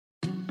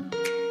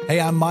Hey,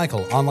 I'm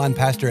Michael, online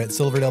pastor at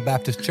Silverdale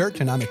Baptist Church,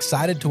 and I'm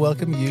excited to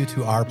welcome you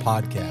to our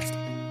podcast.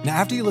 Now,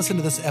 after you listen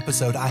to this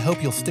episode, I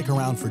hope you'll stick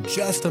around for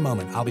just a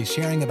moment. I'll be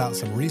sharing about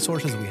some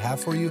resources we have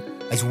for you,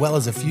 as well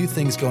as a few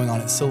things going on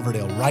at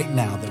Silverdale right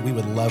now that we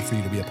would love for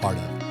you to be a part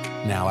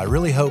of. Now, I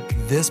really hope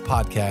this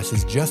podcast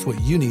is just what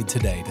you need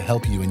today to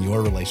help you in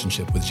your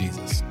relationship with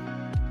Jesus.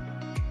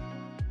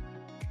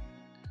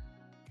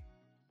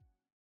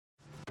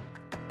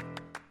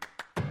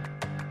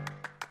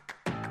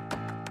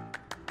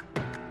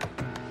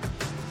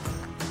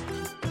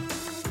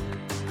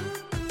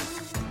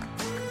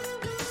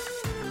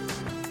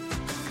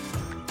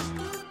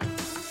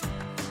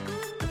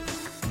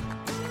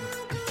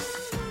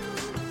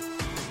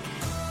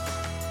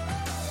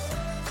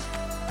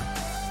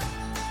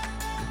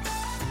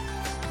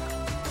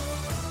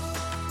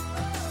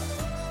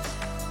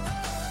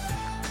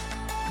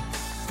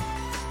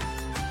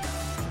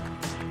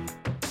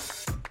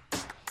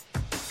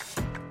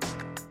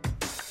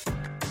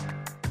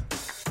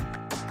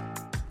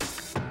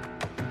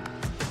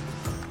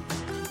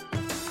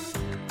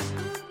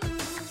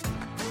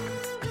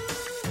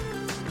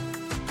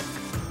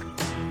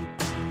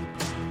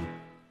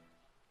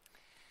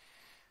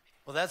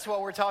 Well, that's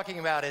what we're talking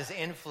about is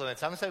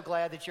influence. I'm so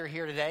glad that you're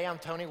here today. I'm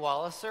Tony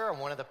Walliser. I'm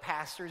one of the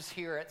pastors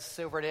here at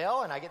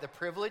Silverdale, and I get the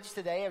privilege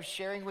today of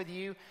sharing with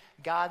you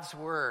God's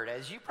Word.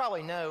 As you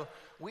probably know,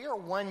 we are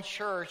one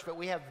church, but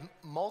we have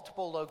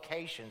multiple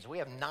locations. We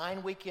have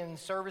 9 weekend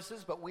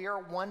services, but we are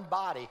one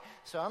body.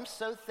 So I'm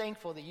so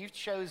thankful that you've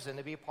chosen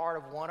to be a part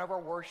of one of our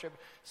worship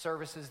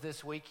services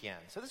this weekend.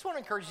 So this is what I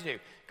encourage you to do.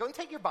 Go and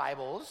take your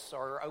Bibles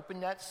or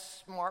open that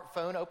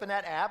smartphone, open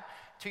that app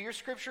to your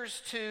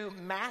scriptures to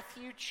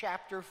Matthew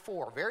chapter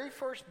 4, very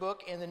first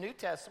book in the New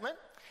Testament.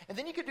 And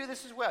then you can do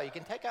this as well. You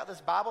can take out this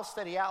Bible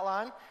study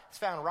outline. It's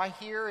found right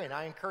here, and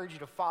I encourage you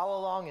to follow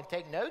along and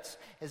take notes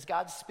as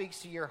God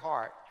speaks to your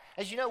heart.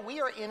 As you know, we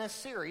are in a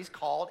series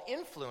called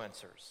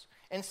Influencers.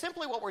 And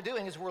simply what we're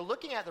doing is we're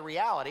looking at the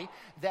reality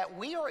that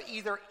we are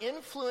either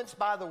influenced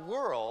by the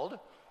world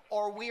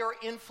or we are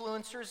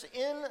influencers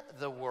in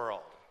the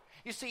world.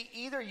 You see,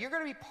 either you're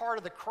going to be part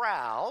of the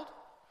crowd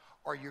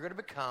or you're going to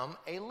become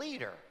a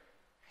leader.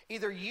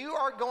 Either you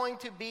are going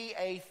to be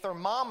a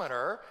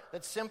thermometer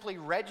that simply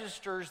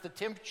registers the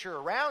temperature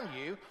around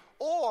you,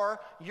 or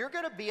you're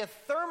going to be a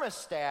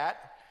thermostat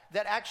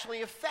that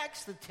actually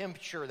affects the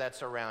temperature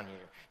that's around you.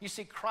 You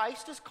see,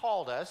 Christ has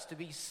called us to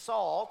be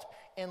salt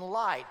and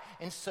light.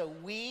 And so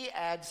we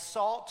add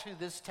salt to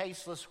this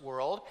tasteless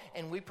world,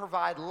 and we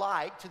provide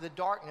light to the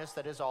darkness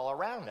that is all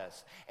around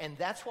us. And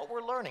that's what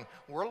we're learning.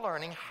 We're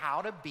learning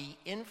how to be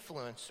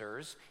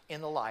influencers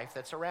in the life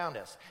that's around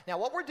us. Now,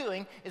 what we're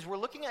doing is we're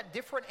looking at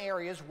different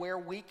areas where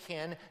we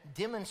can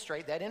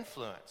demonstrate that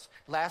influence.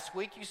 Last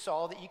week, you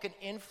saw that you can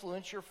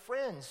influence your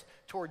friends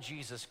toward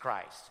Jesus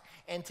Christ.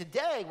 And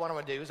today, what I'm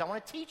going to do is I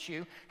want to teach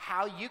you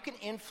how you can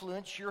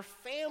influence your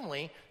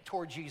family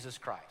toward Jesus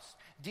Christ.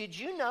 Did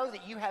you know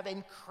that you have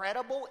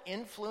incredible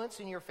influence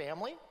in your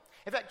family?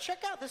 In fact, check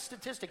out this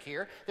statistic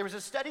here. There was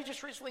a study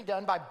just recently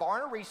done by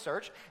Barna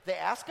Research. They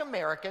asked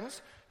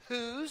Americans,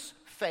 whose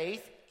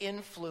faith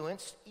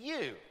influenced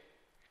you?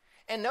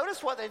 And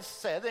notice what they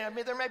said. I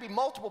mean, there may be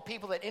multiple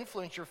people that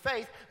influence your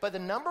faith, but the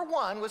number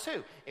one was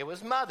who? It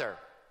was mother.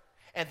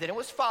 And then it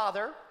was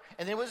father.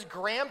 And then it was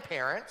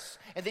grandparents,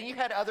 and then you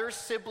had other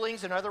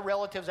siblings and other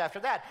relatives after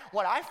that.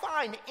 What I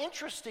find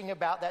interesting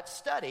about that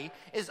study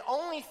is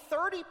only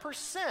 30%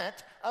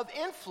 of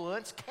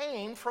influence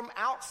came from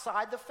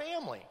outside the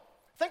family.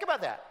 Think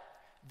about that.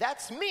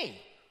 That's me,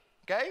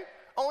 okay?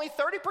 Only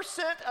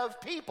 30%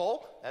 of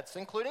people, that's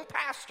including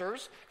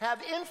pastors,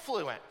 have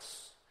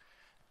influence.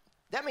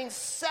 That means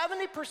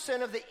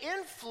 70% of the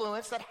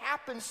influence that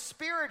happens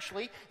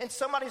spiritually in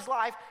somebody's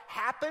life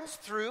happens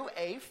through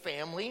a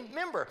family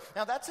member.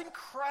 Now, that's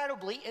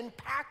incredibly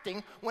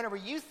impacting whenever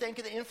you think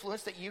of the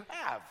influence that you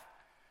have.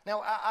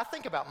 Now, I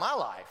think about my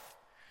life.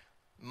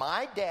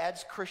 My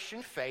dad's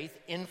Christian faith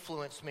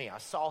influenced me. I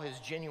saw his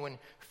genuine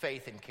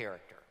faith and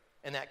character,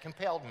 and that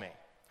compelled me.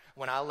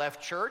 When I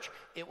left church,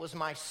 it was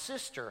my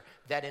sister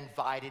that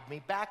invited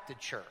me back to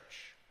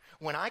church.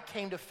 When I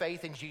came to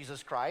faith in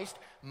Jesus Christ,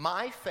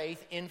 my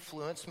faith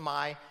influenced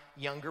my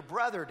younger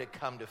brother to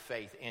come to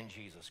faith in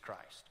Jesus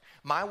Christ.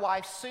 My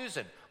wife,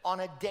 Susan,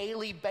 on a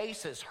daily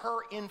basis, her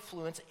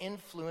influence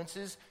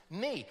influences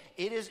me.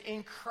 It is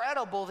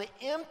incredible the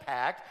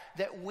impact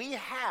that we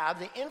have,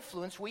 the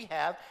influence we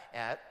have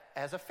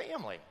as a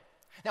family.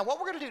 Now, what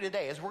we're going to do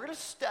today is we're going to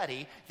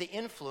study the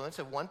influence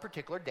of one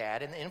particular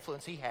dad and the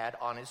influence he had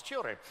on his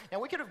children.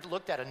 Now, we could have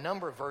looked at a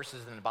number of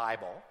verses in the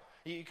Bible.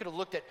 You could have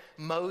looked at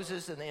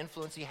Moses and the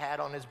influence he had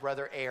on his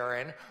brother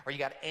Aaron, or you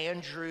got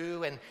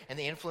Andrew and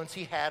the influence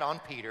he had on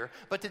Peter.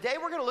 But today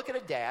we're going to look at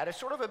a dad, a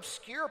sort of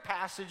obscure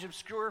passage,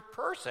 obscure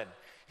person.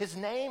 His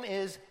name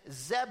is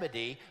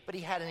Zebedee, but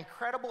he had an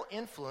incredible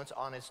influence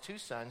on his 2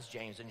 sons,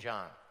 James and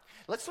John.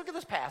 Let's look at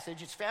this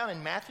passage. It's found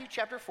in Matthew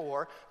chapter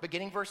 4,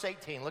 beginning verse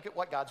 18. Look at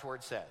what God's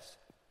word says.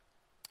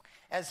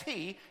 As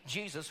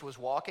Jesus, was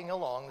walking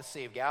along the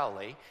Sea of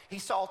Galilee, he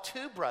saw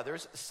two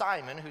brothers,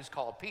 Simon, who's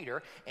called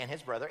Peter, and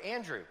his brother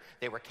Andrew.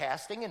 They were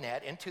casting a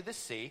net into the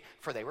sea,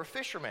 for they were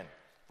fishermen.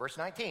 Verse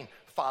 19,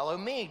 "Follow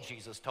me,"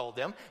 Jesus told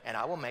them, "and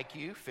I will make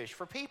you fish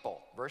for people."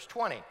 Verse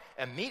 20,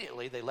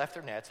 immediately they left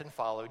their nets and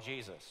followed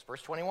Jesus.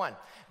 Verse 21,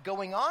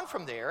 going on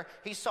from there,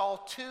 he saw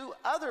two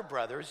other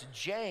brothers,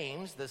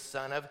 James, the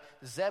son of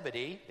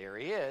Zebedee, there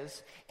he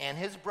is, and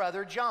his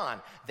brother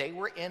John. They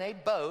were in a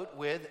boat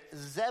with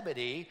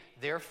Zebedee,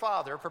 their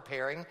father,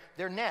 preparing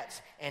their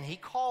nets, and he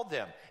called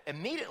them.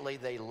 Immediately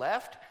they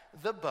left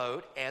the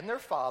boat and their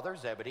father,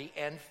 Zebedee,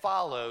 and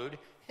followed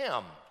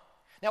him.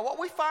 Now, what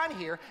we find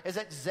here is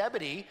that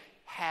Zebedee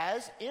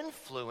has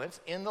influence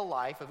in the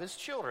life of his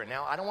children.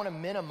 Now, I don't want to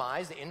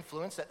minimize the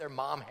influence that their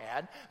mom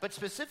had, but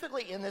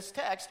specifically in this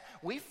text,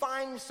 we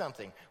find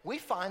something. We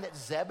find that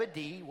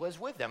Zebedee was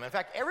with them. In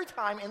fact, every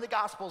time in the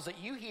Gospels that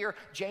you hear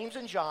James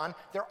and John,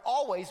 they're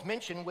always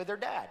mentioned with their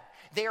dad.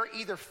 They are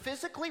either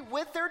physically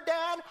with their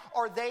dad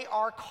or they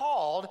are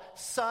called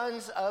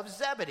sons of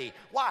Zebedee.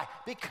 Why?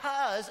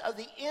 Because of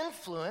the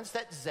influence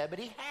that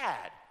Zebedee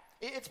had.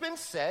 It's been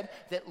said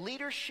that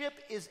leadership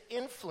is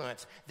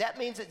influence. That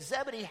means that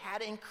Zebedee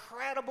had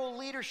incredible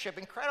leadership,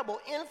 incredible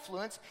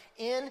influence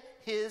in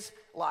his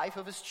life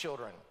of his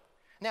children.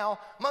 Now,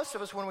 most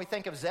of us, when we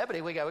think of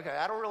Zebedee, we go, okay,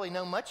 I don't really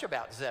know much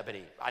about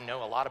Zebedee. I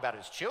know a lot about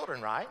his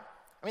children, right?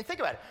 I mean, think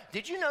about it.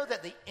 Did you know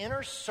that the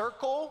inner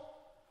circle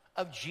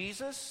of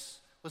Jesus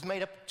was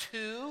made up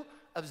two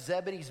of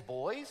Zebedee's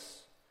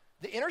boys?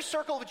 The inner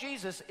circle of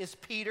Jesus is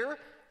Peter,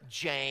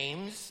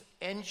 James,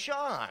 and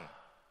John.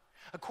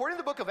 According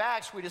to the book of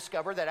Acts, we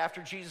discover that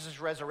after Jesus'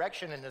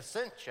 resurrection and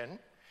ascension,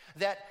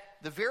 that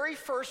the very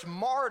first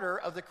martyr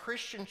of the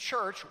Christian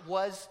church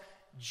was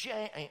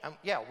James.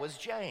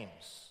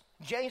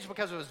 James,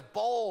 because of his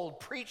bold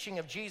preaching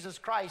of Jesus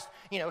Christ,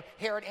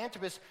 Herod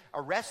Antipas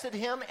arrested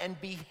him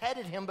and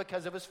beheaded him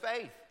because of his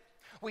faith.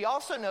 We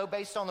also know,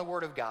 based on the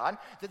Word of God,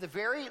 that the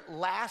very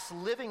last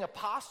living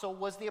apostle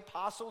was the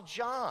Apostle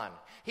John.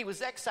 He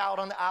was exiled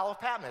on the Isle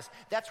of Patmos.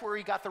 That's where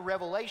he got the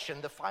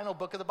Revelation, the final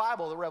book of the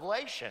Bible, the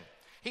Revelation.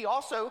 He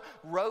also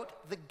wrote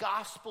the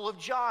Gospel of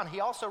John. He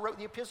also wrote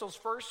the epistles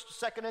 1st,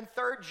 2nd, and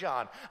 3rd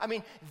John. I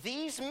mean,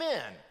 these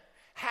men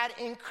had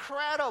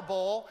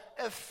incredible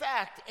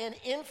effect and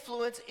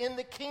influence in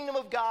the kingdom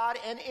of God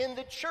and in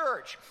the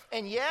church.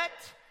 And yet,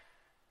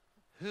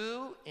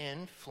 who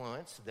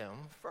influenced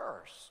them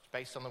first?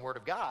 Based on the Word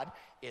of God,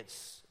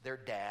 it's their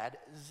dad,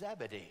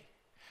 Zebedee.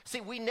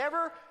 See, we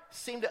never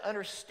seem to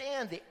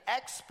understand the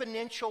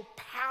exponential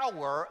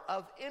power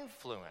of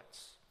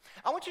influence.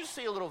 I want you to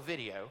see a little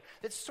video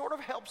that sort of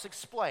helps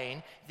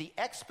explain the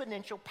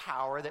exponential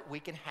power that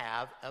we can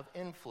have of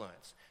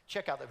influence.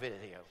 Check out the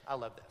video. I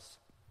love this.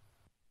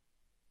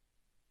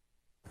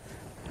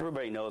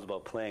 Everybody knows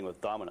about playing with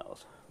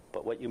dominoes,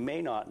 but what you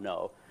may not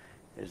know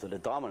is that a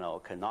domino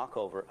can knock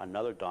over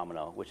another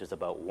domino, which is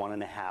about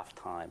 1.5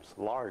 times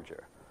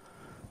larger.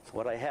 So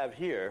what I have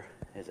here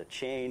is a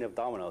chain of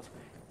dominoes.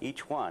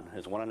 Each one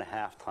is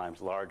 1.5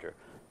 times larger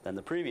than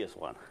the previous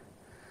one.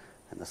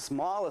 And the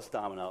smallest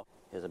domino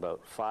is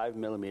about 5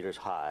 millimeters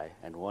high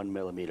and 1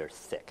 millimeter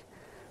thick.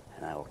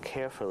 And I will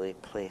carefully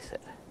place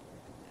it.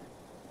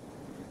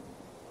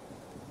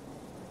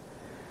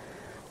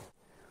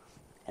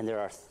 And there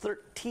are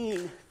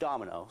 13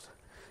 dominoes.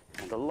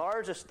 And the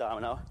largest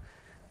domino,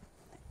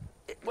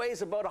 it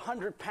weighs about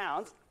 100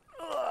 pounds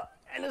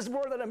and is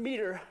more than a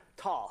meter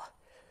tall.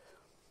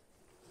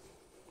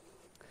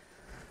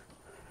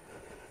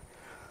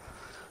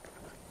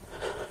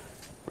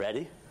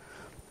 Ready?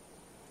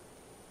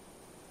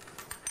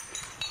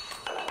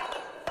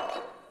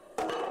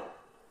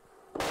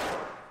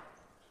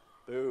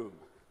 Boom.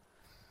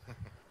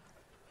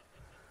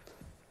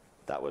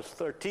 That was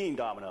 13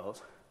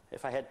 dominoes.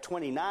 If I had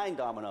 29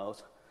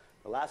 dominoes,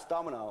 the last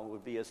domino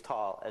would be as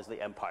tall as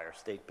the Empire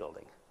State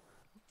Building.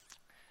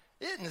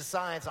 Isn't the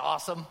science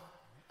awesome?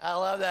 I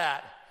love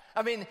that.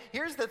 I mean,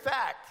 here's the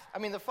fact. I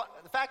mean, the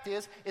fact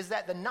is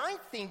that the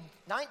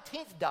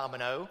 19th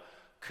domino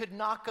could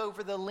knock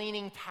over the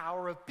Leaning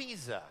Tower of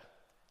Pisa.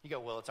 You go,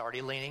 well, it's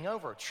already leaning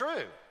over.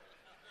 True.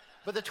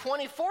 But the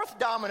 24th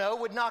domino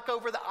would knock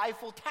over the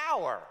Eiffel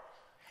Tower.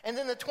 And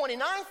then the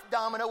 29th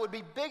domino would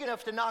be big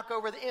enough to knock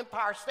over the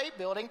Empire State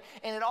Building.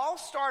 And it all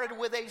started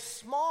with a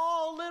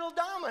small little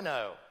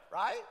domino,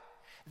 right?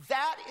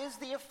 That is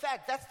the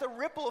effect. That's the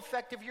ripple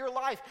effect of your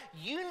life.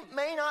 You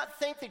may not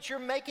think that you're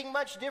making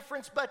much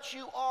difference, but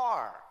you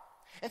are.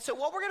 And so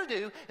what we're going to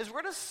do is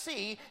we're going to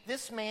see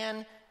this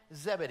man,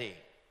 Zebedee.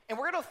 And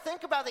we're going to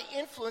think about the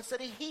influence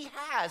that he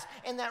has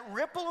and that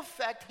ripple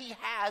effect he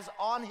has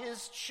on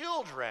his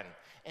children.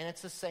 And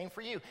it's the same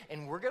for you.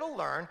 And we're going to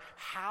learn,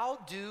 how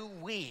do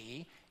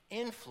we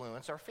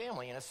influence our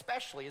family, and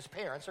especially as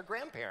parents or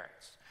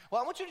grandparents?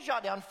 Well, I want you to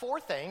jot down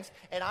 4 things,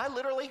 and I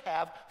literally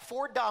have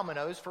 4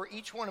 dominoes for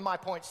each one of my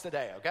points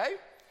today, okay?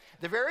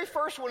 The very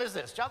first one is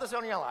this. Jot this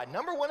on your line.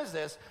 Number 1 is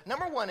this.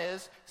 Number 1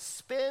 is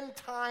spend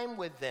time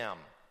with them.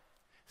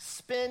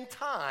 Spend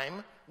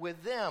time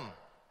with them.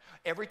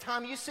 Every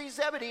time you see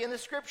Zebedee in the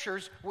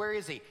scriptures, where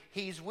is he?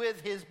 He's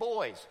with his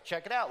boys.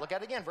 Check it out. Look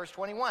at it again, verse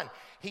 21.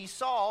 He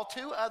saw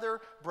two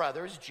other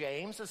brothers,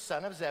 James, the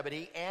son of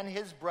Zebedee, and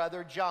his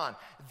brother John.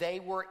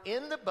 They were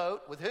in the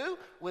boat with who?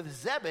 With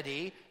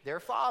Zebedee, their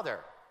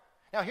father.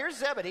 Now, here's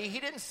Zebedee. He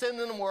didn't send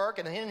them to work,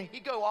 and then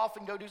he'd go off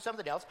and go do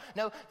something else.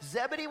 No,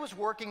 Zebedee was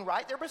working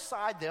right there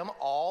beside them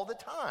all the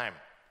time,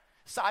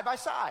 side by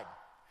side.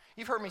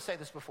 You've heard me say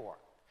this before.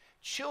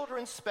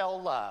 Children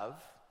spell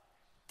love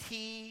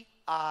T-I-M-E.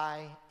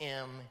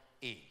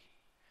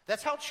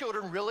 That's how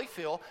children really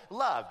feel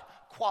loved,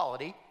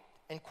 quality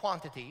and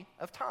quantity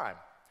of time.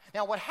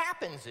 Now, what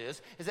happens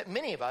is that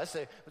many of us,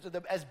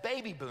 as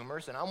baby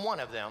boomers, and I'm one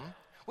of them,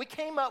 we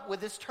came up with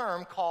this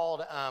term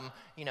called,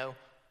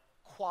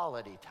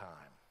 quality time.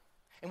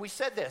 And we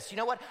said this, you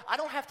know what? I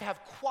don't have to have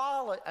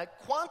a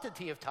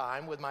quantity of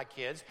time with my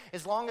kids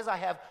as long as I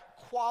have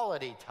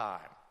quality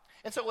time.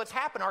 And so what's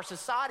happened, our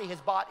society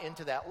has bought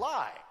into that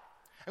lie.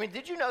 I mean,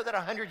 did you know that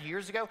 100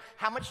 years ago,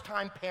 how much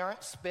time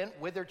parents spent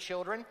with their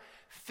children?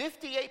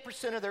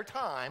 58% of their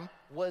time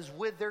was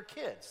with their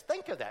kids.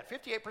 Think of that,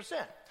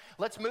 58%.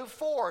 Let's move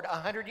forward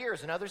 100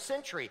 years, another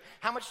century.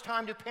 How much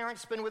time do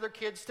parents spend with their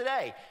kids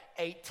today?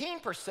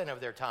 18% of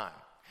their time.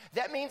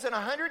 That means in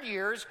 100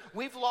 years,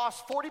 we've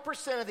lost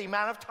 40% of the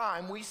amount of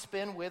time we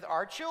spend with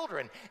our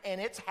children, and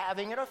it's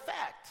having an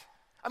effect.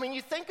 I mean,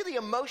 you think of the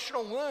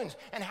emotional wounds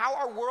and how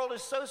our world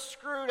is so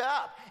screwed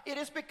up. It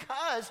is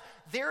because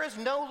there is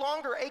no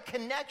longer a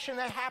connection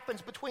that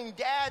happens between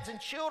dads and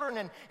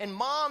children and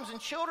moms and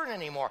children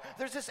anymore.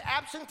 There's this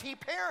absentee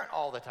parent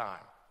all the time.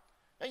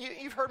 Now,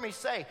 you've heard me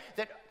say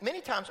that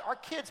many times our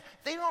kids,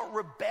 they don't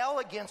rebel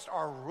against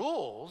our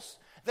rules.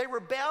 They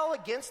rebel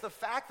against the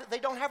fact that they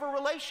don't have a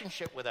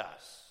relationship with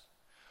us.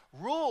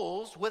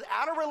 Rules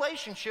without a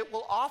relationship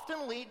will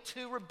often lead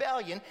to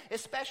rebellion,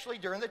 especially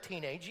during the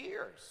teenage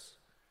years.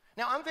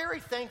 Now, I'm very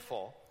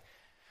thankful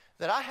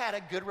that I had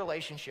a good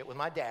relationship with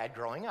my dad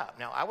growing up.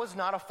 Now, I was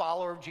not a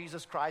follower of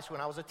Jesus Christ when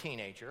I was a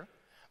teenager,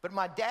 but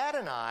my dad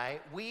and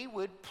we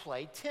would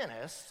play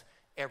tennis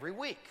every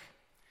week.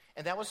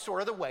 And that was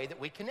sort of the way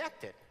that we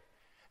connected.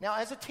 Now,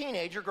 as a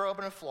teenager, growing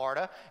up in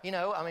Florida,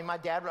 my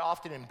dad would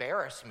often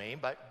embarrass me,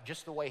 but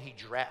just the way he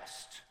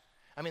dressed.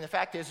 I mean, the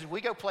fact is we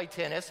go play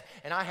tennis,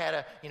 and I had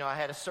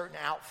a certain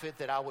outfit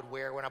that I would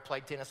wear when I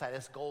played tennis. I had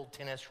this gold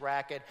tennis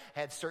racket,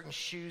 had certain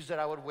shoes that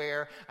I would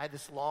wear. I had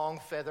this long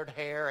feathered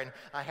hair, and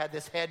I had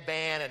this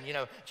headband,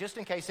 and, just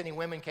in case any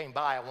women came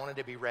by, I wanted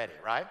to be ready,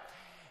 right?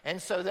 And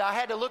so I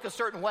had to look a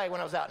certain way when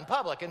I was out in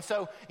public. And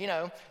so,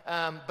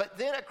 but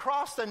then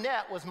across the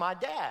net was my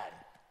dad.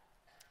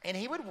 And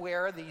he would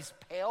wear these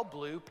pale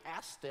blue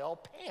pastel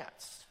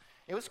pants.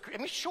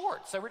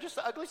 Shorts. They were just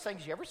the ugliest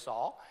things you ever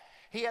saw.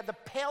 He had the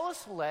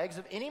palest legs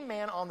of any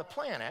man on the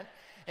planet.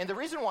 And the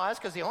reason why is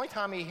because the only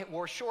time he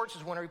wore shorts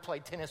is whenever he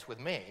played tennis with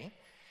me.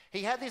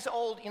 He had these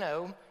old,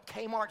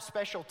 Kmart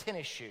special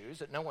tennis shoes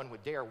that no one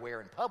would dare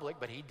wear in public,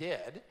 but he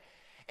did.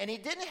 And he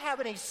didn't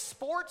have any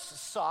sports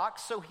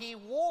socks, so he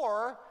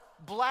wore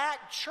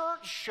black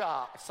church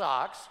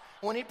socks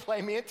when he'd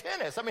play me in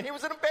tennis. I mean, he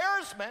was an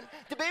embarrassment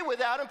to be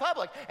without in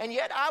public. And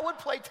yet I would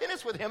play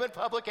tennis with him in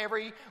public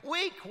every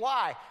week.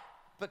 Why?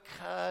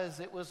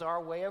 Because it was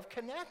our way of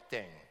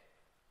connecting.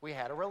 We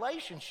had a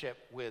relationship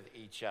with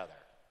each other.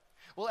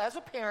 Well, as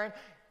a parent,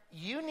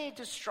 you need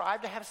to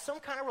strive to have some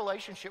kind of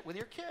relationship with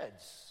your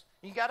kids.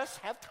 You got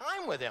to have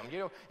time with them.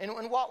 In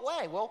what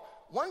way? Well,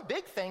 one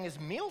big thing is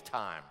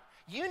mealtime.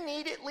 You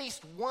need at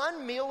least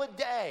one meal a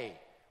day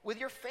with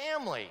your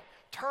family.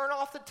 Turn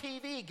off the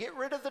TV. Get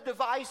rid of the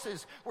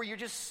devices where you're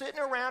just sitting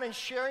around and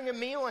sharing a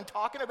meal and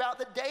talking about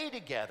the day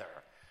together.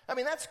 I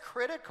mean, that's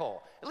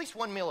critical. At least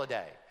one meal a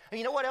day. And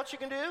you know what else you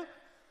can do?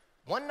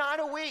 One night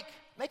a week.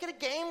 Make it a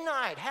game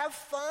night. Have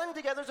fun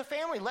together as a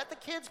family. Let the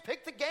kids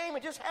pick the game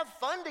and just have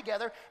fun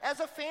together as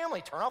a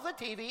family. Turn off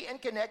the TV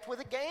and connect with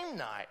a game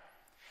night.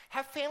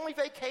 Have family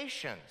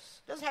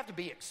vacations. It doesn't have to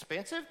be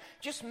expensive.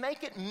 Just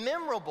make it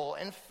memorable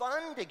and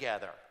fun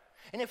together.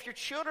 And if your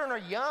children are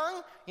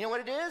young, you know what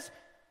it is?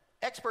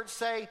 Experts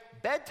say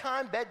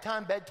bedtime,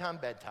 bedtime, bedtime,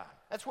 bedtime.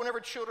 That's whenever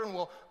children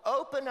will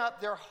open up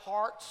their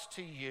hearts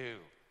to you.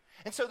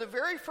 And so the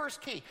very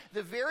first key,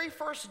 the very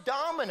first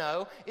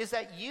domino is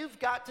that you've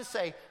got to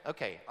say,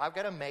 okay, I've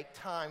got to make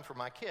time for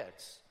my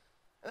kids.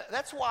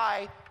 That's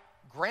why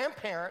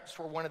grandparents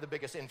were one of the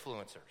biggest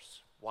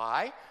influencers.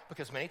 Why?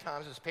 Because many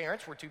times as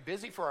parents, we're too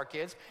busy for our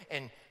kids,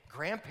 and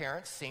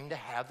grandparents seem to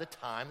have the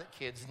time that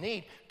kids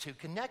need to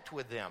connect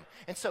with them.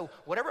 And so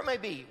whatever it may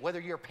be, whether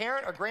you're a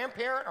parent or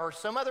grandparent or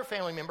some other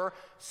family member,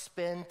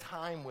 spend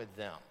time with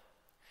them.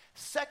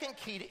 Second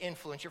key to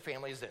influence your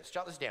family is this.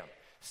 Jot this down.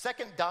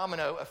 Second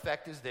domino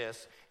effect is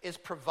this, is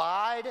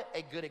provide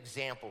a good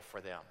example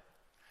for them.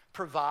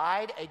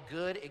 Provide a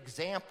good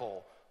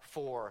example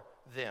for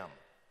them.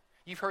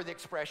 You've heard the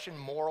expression,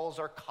 morals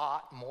are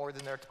caught more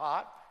than they're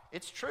taught.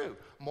 It's true.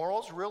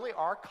 Morals really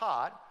are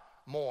caught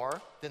more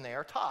than they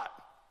are taught.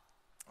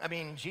 I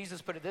mean,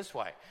 Jesus put it this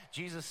way.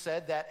 Jesus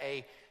said that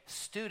a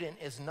student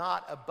is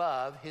not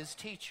above his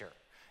teacher.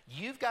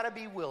 You've got to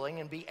be willing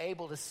and be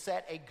able to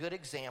set a good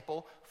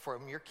example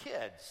from your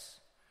kids.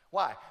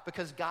 Why?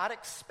 Because God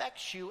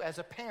expects you as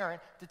a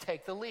parent to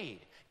take the lead.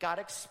 God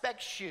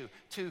expects you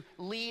to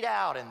lead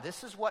out, and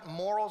this is what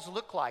morals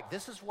look like.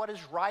 This is what is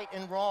right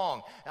and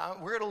wrong.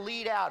 We're going to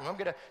lead out, and I'm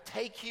going to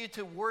take you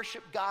to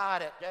worship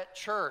God at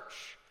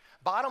church.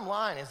 Bottom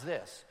line is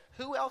this: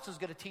 who else is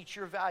going to teach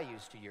your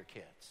values to your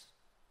kids?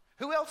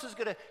 Who else is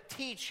going to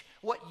teach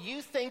what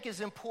you think is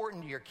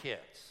important to your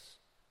kids?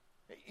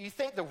 You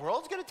think the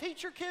world's going to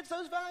teach your kids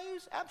those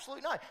values?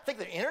 Absolutely not. Think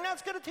the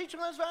internet's going to teach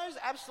them those values?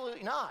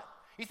 Absolutely not.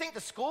 You think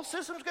the school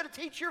system's going to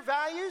teach your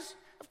values?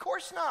 Of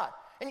course not.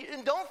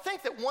 And don't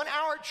think that 1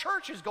 hour at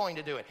church is going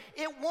to do it.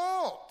 It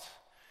won't.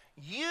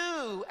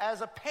 You, as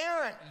a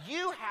parent,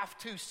 you have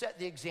to set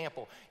the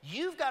example.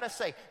 You've got to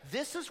say,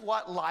 this is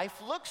what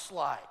life looks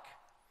like.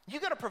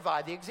 You've got to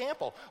provide the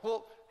example.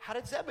 Well, how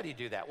did Zebedee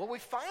do that? Well, we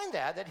find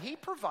that he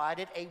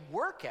provided a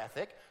work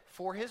ethic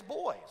for his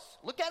boys.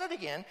 Look at it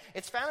again.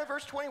 It's found in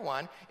verse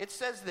 21. It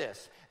says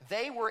this: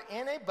 they were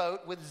in a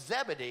boat with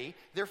Zebedee,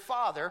 their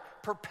father,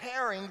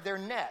 preparing their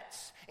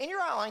nets. In your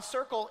outline,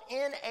 circle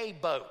 "in a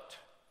boat."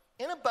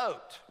 In a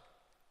boat.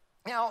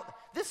 Now,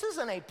 this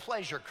isn't a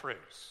pleasure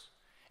cruise.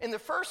 In the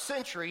first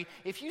century,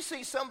 if you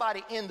see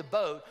somebody in the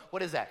boat,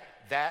 what is that?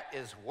 That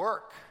is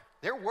work.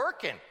 They're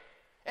working.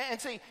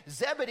 And see,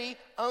 Zebedee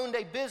owned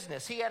a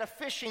business. He had a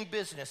fishing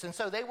business, and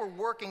so they were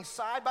working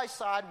side by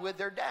side with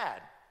their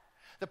dad.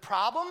 The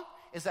problem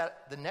is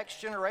that the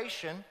next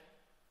generation,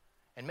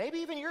 and maybe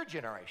even your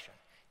generation,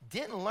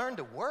 didn't learn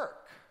to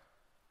work.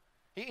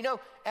 You know,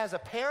 as a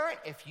parent,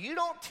 if you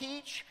don't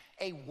teach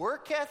a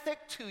work ethic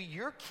to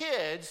your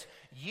kids,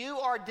 you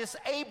are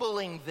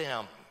disabling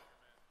them.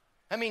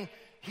 I mean,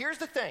 here's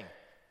the thing.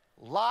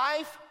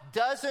 Life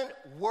doesn't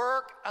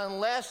work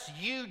unless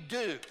you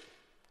do,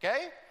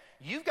 okay?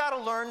 You've got to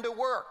learn to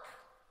work,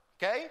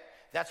 okay?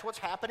 That's what's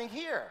happening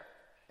here.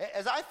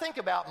 As I think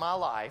about my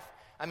life,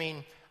 I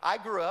mean, I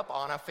grew up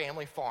on a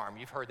family farm.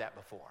 You've heard that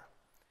before.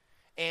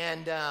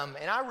 And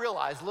I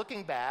realized,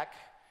 looking back,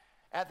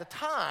 at the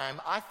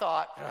time, I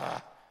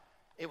thought,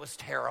 it was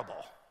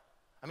terrible.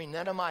 I mean,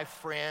 none of my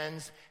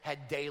friends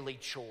had daily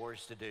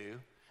chores to do.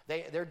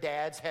 Their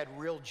dads had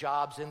real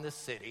jobs in the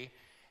city.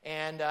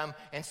 And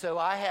so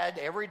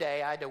every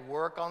day I had to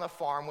work on the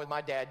farm with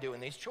my dad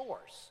doing these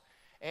chores.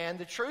 And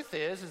the truth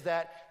is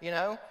that, you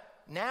know,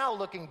 now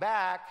looking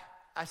back,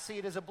 I see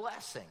it as a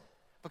blessing.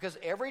 Because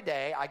every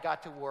day I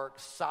got to work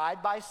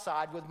side by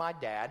side with my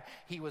dad.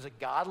 He was a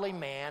godly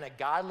man, a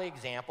godly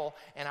example,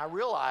 and I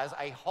realized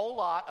a whole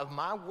lot of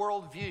my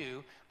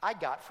worldview I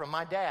got from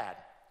my dad.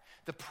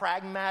 The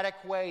pragmatic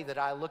way that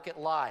I look at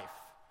life,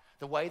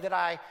 the way that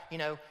I,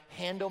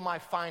 handle my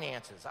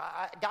finances.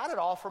 I got it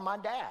all from my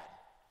dad.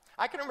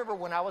 I can remember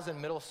when I was in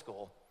middle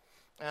school,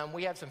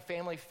 we had some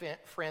family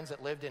friends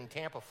that lived in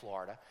Tampa,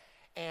 Florida,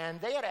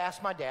 and they had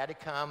asked my dad to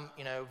come,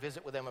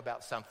 visit with them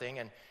about something,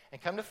 and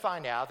come to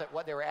find out that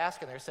what they were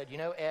asking, they said,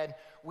 Ed,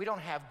 we don't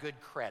have good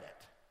credit.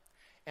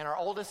 And our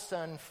oldest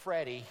son,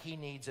 Freddie, he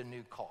needs a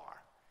new car.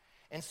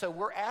 And so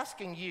we're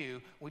asking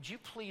you, would you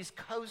please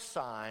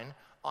co-sign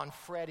on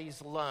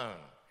Freddie's loan?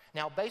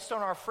 Now, based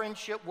on our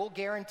friendship, we'll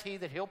guarantee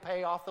that he'll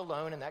pay off the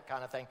loan and that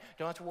kind of thing.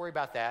 Don't have to worry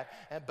about that.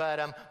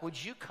 But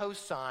would you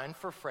co-sign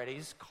for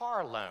Freddie's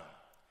car loan?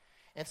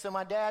 And so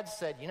my dad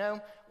said,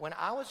 when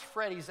I was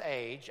Freddie's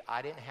age,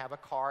 I didn't have a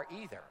car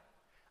either.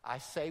 I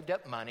saved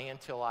up money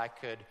until I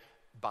could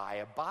buy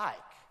a bike.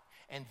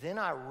 And then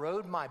I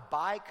rode my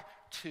bike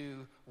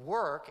to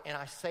work, and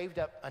I saved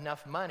up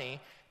enough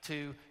money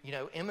to,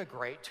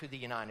 immigrate to the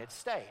United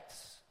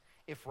States.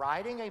 If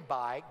riding a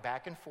bike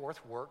back and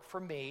forth worked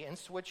for me in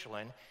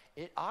Switzerland,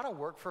 it ought to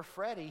work for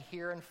Freddie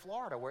here in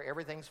Florida where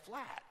everything's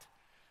flat.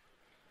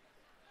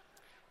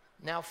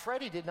 Now,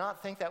 Freddie did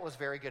not think that was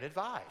very good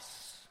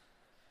advice.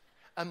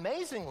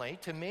 Amazingly,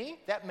 to me,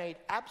 that made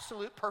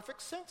absolute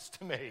perfect sense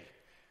to me.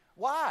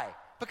 Why?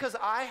 Because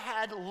I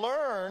had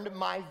learned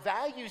my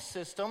value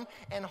system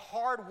and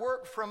hard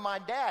work from my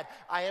dad.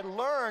 I had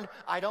learned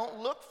I don't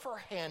look for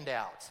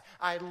handouts.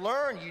 I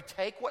learned you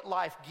take what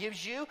life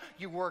gives you,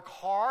 you work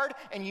hard,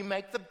 and you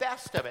make the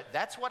best of it.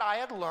 That's what I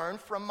had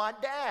learned from my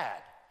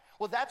dad.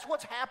 Well, that's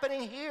what's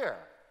happening here.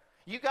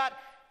 You got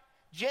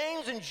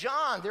James and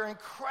John. They're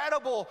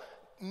incredible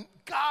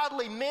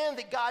godly men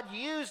that God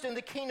used in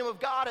the kingdom of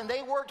God, and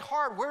they worked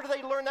hard. Where do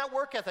they learn that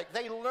work ethic?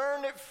 They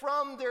learned it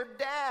from their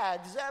dad,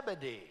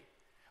 Zebedee.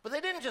 But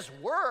they didn't just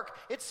work.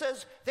 It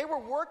says they were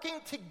working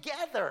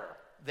together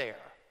there.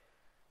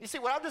 You see,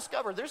 what I've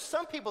discovered, there's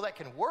some people that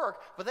can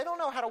work, but they don't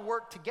know how to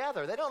work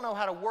together. They don't know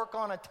how to work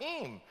on a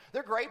team.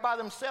 They're great by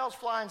themselves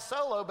flying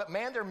solo, but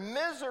man, they're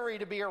misery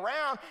to be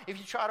around if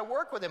you try to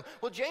work with them.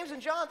 Well, James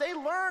and John, they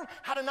learned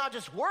how to not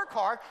just work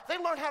hard, they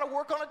learned how to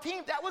work on a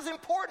team. That was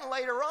important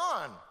later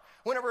on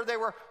whenever they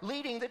were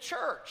leading the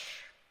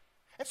church.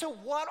 And so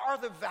what are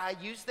the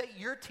values that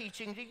you're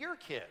teaching to your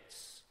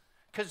kids?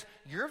 Because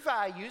your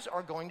values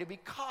are going to be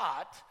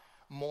caught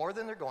more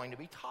than they're going to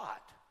be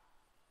taught.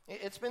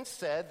 It's been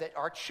said that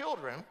our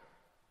children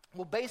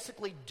will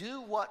basically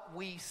do what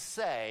we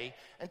say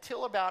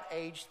until about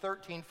age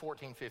 13,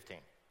 14, 15.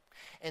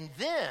 And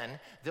then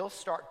they'll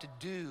start to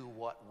do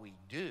what we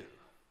do.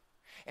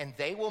 And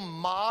they will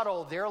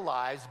model their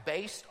lives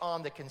based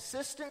on the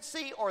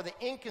consistency or the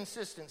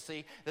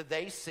inconsistency that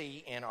they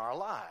see in our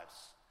lives.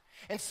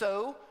 And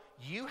so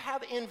you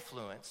have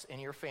influence in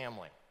your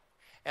family.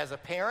 As a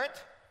parent,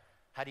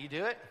 how do you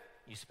do it?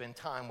 You spend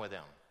time with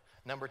them.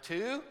 Number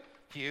 2,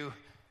 you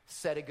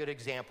set a good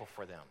example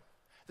for them.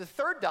 The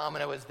third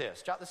domino is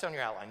this. Jot this on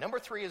your outline. Number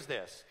 3 is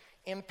this.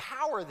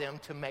 Empower them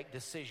to make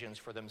decisions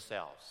for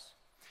themselves.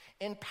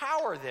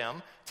 Empower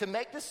them to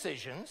make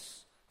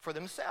decisions for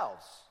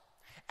themselves.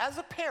 As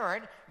a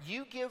parent,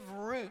 you give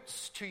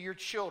roots to your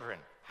children.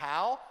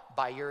 How?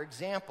 By your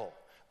example.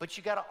 But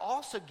you got to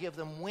also give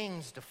them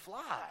wings to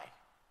fly.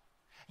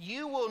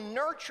 You will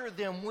nurture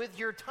them with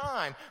your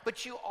time,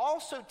 but you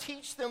also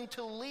teach them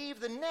to leave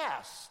the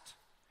nest.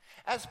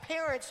 As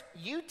parents,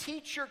 you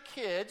teach your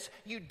kids,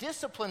 you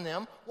discipline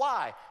them.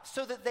 Why?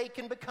 So that they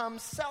can become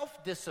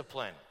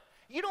self-disciplined.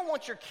 You don't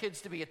want your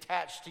kids to be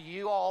attached to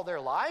you all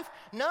their life.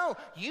 No,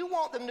 you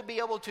want them to be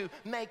able to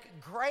make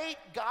great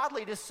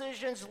godly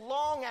decisions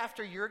long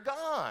after you're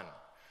gone.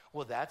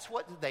 Well, that's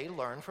what they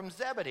learned from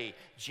Zebedee.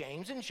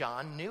 James and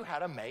John knew how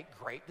to make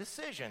great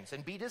decisions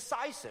and be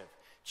decisive.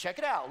 Check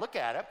it out. Look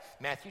at it.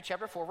 Matthew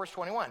chapter 4, verse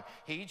 21.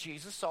 He,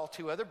 Jesus, saw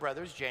 2 other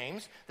brothers,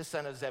 James, the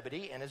son of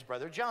Zebedee, and his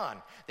brother John.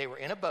 They were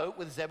in a boat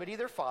with Zebedee,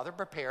 their father,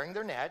 preparing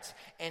their nets,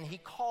 and he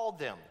called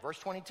them. Verse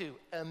 22,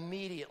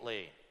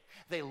 immediately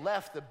they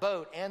left the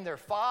boat and their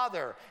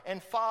father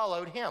and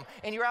followed him.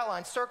 In your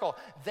outline, circle,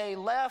 they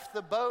left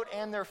the boat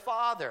and their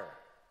father.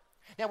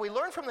 Now, we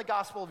learn from the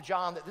Gospel of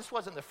John that this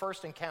wasn't the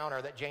first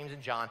encounter that James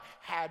and John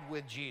had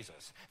with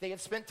Jesus. They had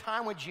spent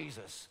time with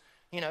Jesus,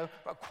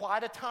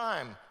 quite a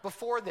time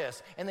before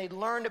this, and they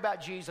learned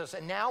about Jesus.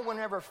 And now,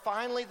 whenever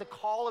finally the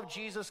call of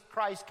Jesus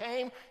Christ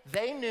came,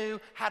 they knew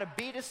how to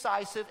be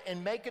decisive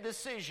and make a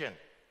decision.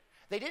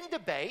 They didn't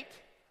debate.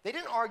 They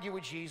didn't argue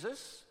with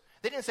Jesus.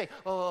 They didn't say,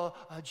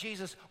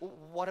 Jesus,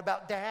 what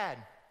about Dad?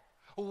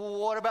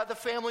 What about the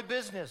family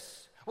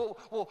business?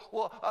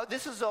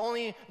 This is the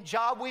only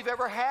job we've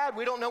ever had.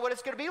 We don't know what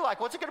it's going to be like.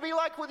 What's it going to be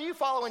like with you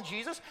following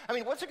Jesus?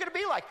 What's it going to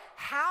be like?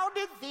 How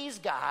did these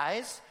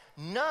guys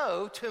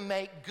know to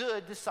make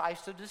good,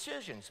 decisive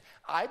decisions?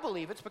 I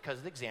believe it's because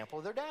of the example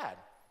of their dad.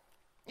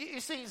 You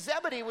see,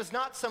 Zebedee was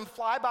not some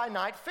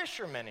fly-by-night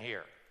fisherman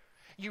here.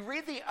 You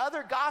read the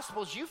other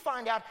Gospels, you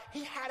find out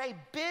he had a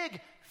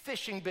big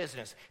fishing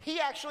business. He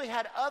actually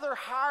had other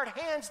hired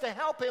hands to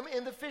help him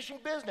in the fishing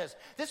business.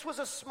 This was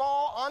a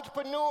small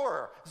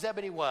entrepreneur,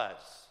 Zebedee was.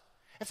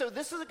 And so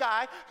this is a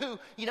guy who,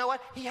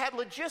 he had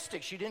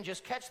logistics. You didn't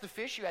just catch the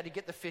fish, you had to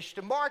get the fish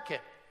to market.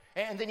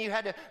 And then you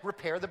had to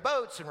repair the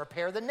boats and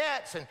repair the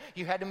nets, and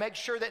you had to make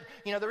sure that,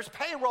 there was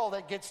payroll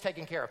that gets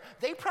taken care of.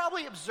 They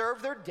probably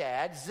observed their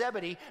dad,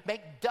 Zebedee,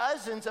 make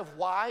dozens of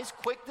wise,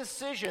 quick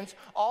decisions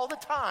all the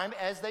time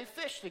as they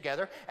fished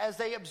together, as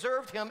they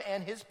observed him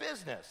and his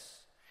business.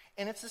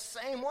 And it's the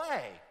same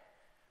way.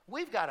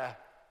 We've got to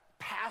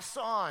pass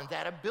on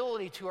that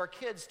ability to our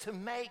kids to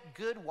make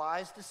good,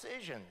 wise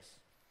decisions.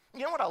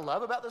 You know what I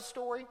love about this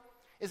story?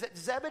 Is that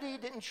Zebedee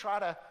didn't try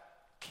to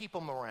keep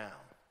them around.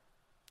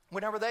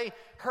 Whenever they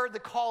heard the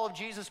call of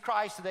Jesus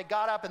Christ and they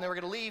got up and they were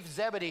going to leave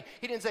Zebedee,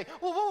 he didn't say,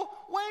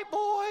 wait,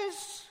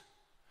 boys,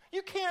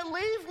 you can't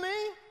leave me.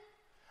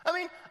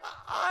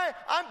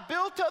 I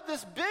built up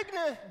this big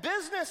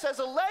business as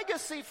a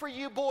legacy for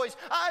you boys.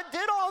 I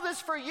did all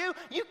this for you.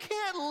 You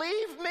can't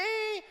leave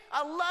me.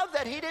 I love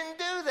that he didn't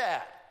do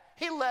that.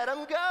 He let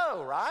them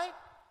go, right?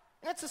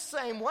 And it's the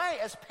same way.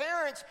 As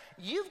parents,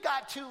 you've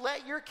got to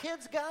let your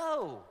kids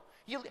go.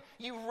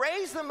 You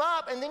raise them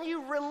up and then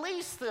you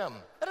release them.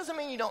 That doesn't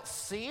mean you don't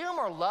see them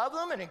or love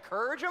them and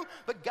encourage them,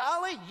 but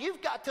golly,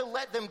 you've got to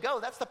let them go.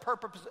 That's the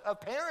purpose of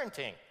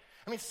parenting.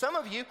 Some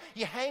of you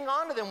hang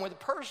on to them with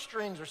purse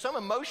strings or some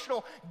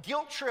emotional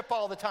guilt trip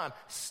all the time.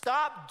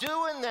 Stop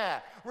doing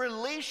that.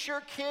 Release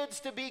your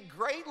kids to be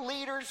great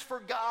leaders for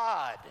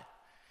God.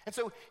 And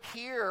so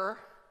here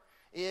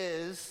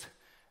is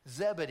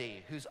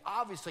Zebedee, who's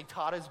obviously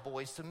taught his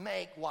boys to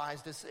make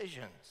wise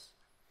decisions.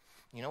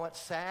 You know what's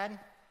sad?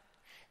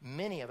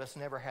 Many of us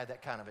never had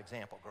that kind of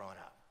example growing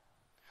up.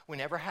 We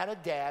never had a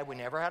dad, we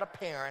never had a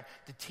parent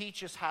to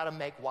teach us how to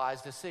make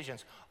wise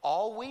decisions.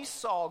 All we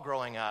saw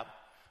growing up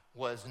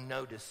was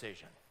no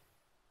decision.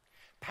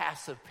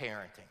 Passive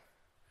parenting.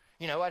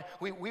 You know what?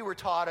 We were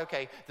taught,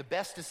 the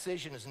best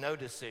decision is no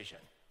decision.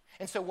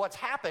 And so what's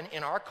happened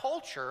in our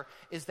culture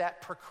is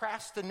that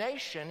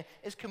procrastination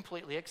is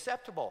completely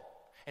acceptable.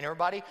 And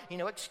everybody,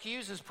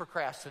 excuses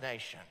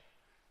procrastination.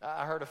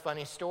 I heard a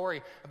funny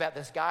story about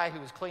this guy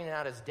who was cleaning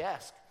out his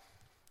desk.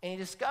 And he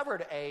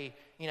discovered a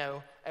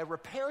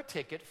repair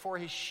ticket for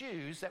his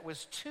shoes that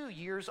was 2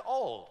 years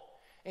old.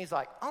 And he's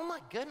like, oh my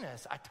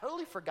goodness, I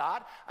totally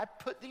forgot I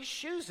put these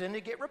shoes in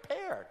to get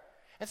repaired.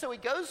 And so he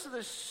goes to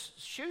the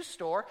shoe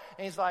store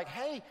and he's like,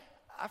 hey,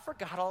 I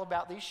forgot all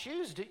about these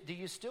shoes. Do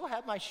you still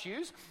have my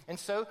shoes? And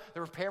so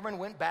the repairman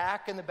went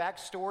back in the back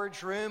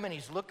storage room, and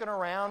he's looking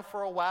around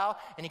for a while,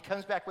 and he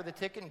comes back with a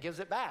ticket and gives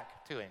it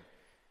back to him.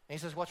 And he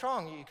says, what's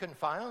wrong? You couldn't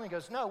find them? He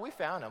goes, no, we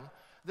found them.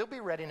 They'll be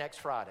ready next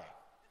Friday.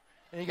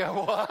 And you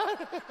go,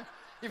 what?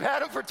 You've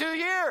had them for 2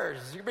 years.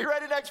 You'll be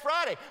ready next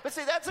Friday. But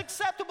see, that's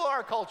acceptable in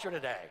our culture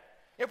today.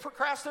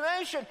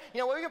 Procrastination, we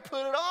can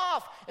put it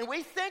off, and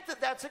we think that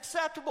that's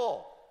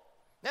acceptable.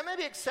 That may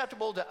be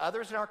acceptable to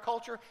others in our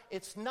culture.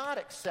 It's not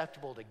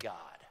acceptable to God.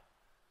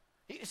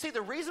 You see,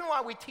 the reason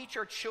why we teach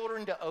our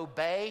children to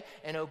obey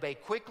and obey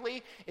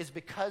quickly is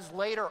because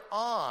later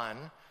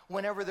on,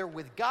 whenever they're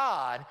with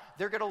God,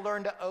 they're going to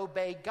learn to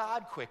obey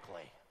God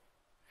quickly.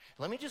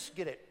 Let me just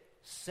get it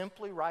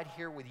simply right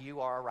here with you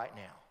are right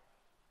now.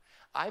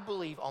 I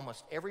believe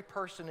almost every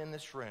person in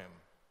this room,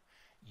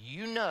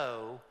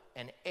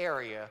 an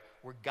area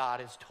where God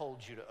has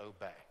told you to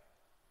obey.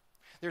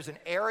 There's an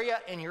area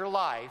in your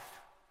life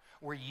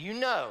where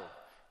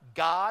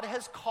God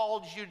has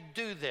called you to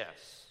do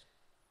this.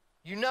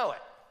 You know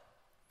it,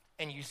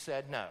 and you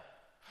said no.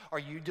 Or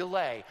you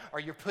delay, or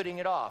you're putting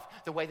it off.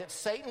 The way that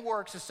Satan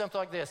works is something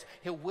like this.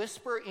 He'll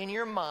whisper in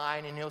your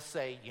mind, and he'll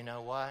say, you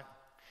know what?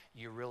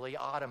 You really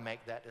ought to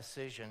make that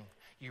decision.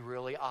 You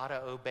really ought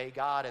to obey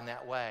God in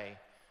that way,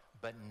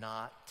 but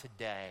not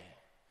today.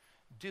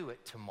 Do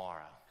it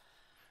tomorrow.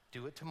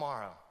 Do it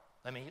tomorrow.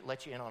 Let me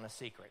let you in on a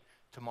secret.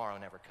 Tomorrow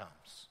never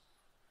comes.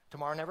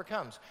 Tomorrow never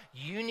comes.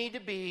 You need to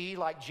be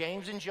like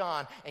James and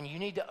John, and you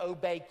need to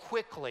obey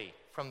quickly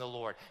from the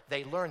Lord.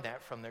 They learned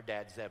that from their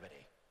dad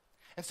Zebedee.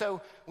 And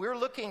so we're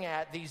looking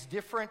at these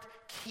different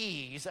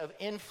keys of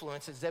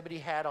influence that Zebedee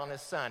had on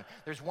his son.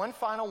 There's one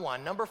final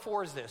one. Number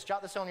 4 is this.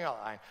 Jot this on your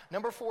outline.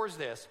 Number 4 is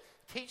this.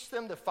 Teach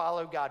them to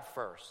follow God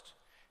first.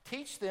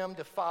 Teach them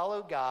to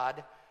follow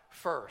God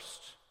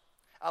first.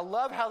 I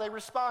love how they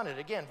responded.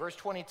 Again, verse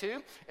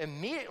 22,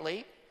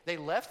 immediately they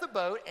left the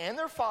boat and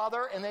their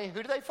father, and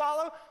who did they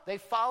follow? They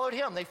followed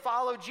him. They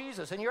followed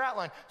Jesus. In your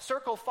outline,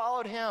 circle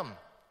followed him.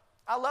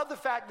 I love the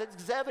fact that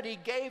Zebedee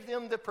gave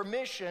them the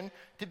permission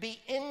to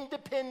be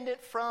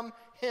independent from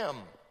him.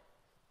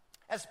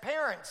 As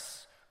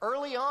parents,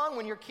 early on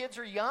when your kids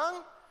are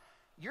young,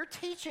 you're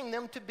teaching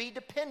them to be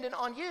dependent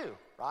on you,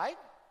 right?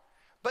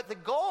 But the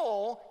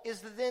goal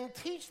is to then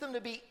teach them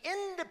to be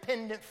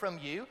independent from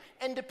you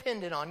and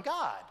dependent on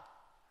God.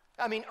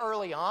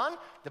 Early on,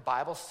 the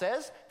Bible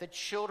says that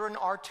children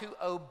are to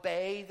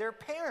obey their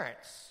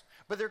parents.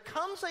 But there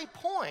comes a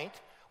point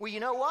where,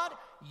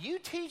 you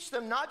teach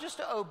them not just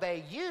to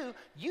obey you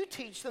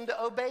teach them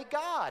to obey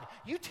God.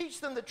 You teach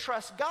them to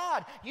trust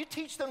God. You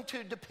teach them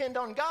to depend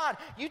on God.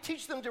 You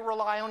teach them to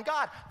rely on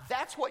God.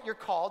 That's what you're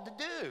called to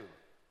do.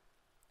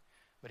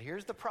 But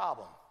here's the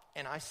problem,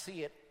 and I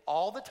see it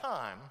all the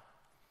time,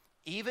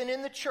 even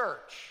in the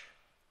church.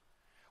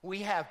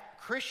 We have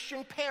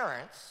Christian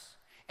parents,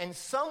 and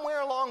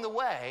somewhere along the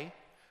way,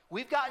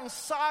 we've gotten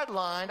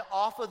sidelined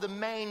off of the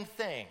main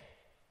thing.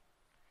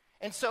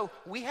 And so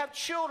we have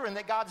children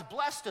that God's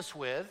blessed us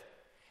with,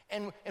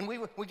 and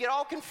we get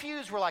all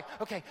confused. We're like,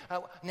 okay,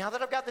 now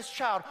that I've got this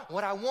child,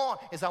 what I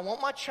want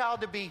my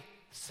child to be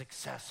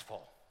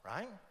successful,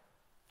 right?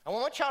 I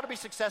want my child to be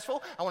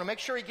successful. I want to make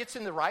sure he gets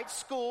in the right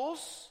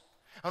schools.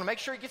 I want to make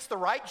sure he gets the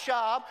right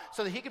job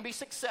so that he can be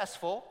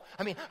successful.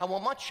 I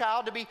want my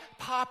child to be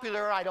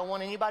popular. I don't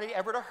want anybody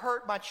ever to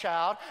hurt my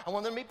child. I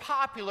want them to be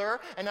popular,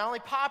 and not only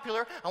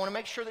popular, I want to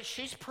make sure that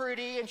she's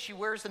pretty and she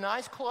wears the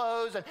nice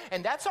clothes,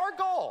 and that's our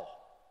goal.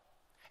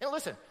 And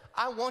listen,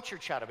 I want your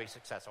child to be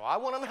successful. I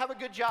want them to have a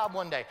good job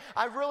one day.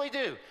 I really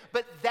do.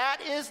 But that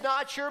is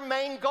not your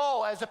main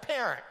goal as a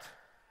parent.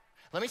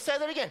 Let me say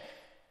that again.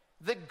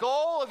 The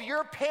goal of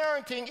your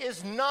parenting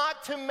is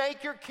not to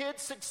make your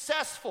kids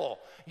successful.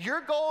 Your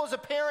goal as a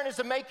parent is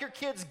to make your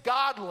kids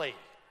godly.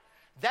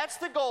 That's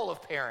the goal of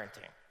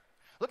parenting.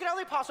 Look at how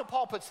the Apostle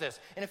Paul puts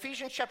this in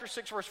Ephesians chapter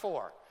 6, verse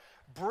 4.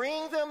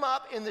 Bring them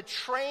up in the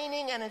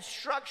training and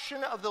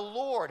instruction of the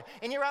Lord.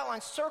 In your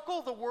outline,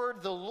 circle the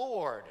word the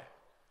Lord.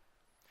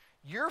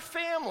 Your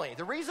family,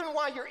 the reason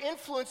why you're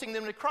influencing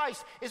them to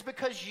Christ is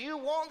because you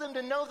want them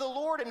to know the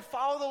Lord and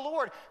follow the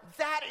Lord.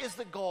 That is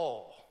the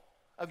goal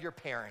of your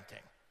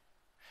parenting.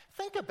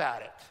 Think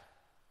about it.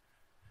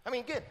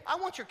 Good. I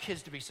want your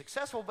kids to be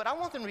successful, but I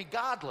want them to be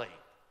godly.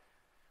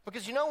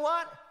 Because you know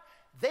what?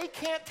 They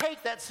can't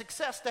take that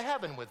success to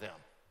heaven with them.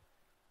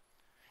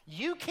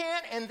 You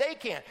can't, and they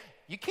can't.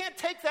 You can't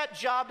take that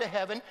job to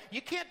heaven.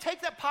 You can't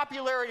take that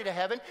popularity to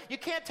heaven. You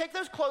can't take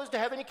those clothes to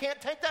heaven. You can't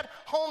take that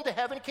home to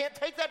heaven. You can't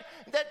take that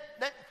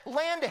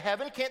land to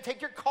heaven. You can't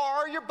take your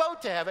car or your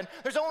boat to heaven.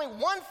 There's only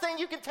one thing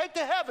you can take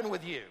to heaven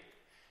with you.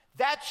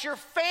 That's your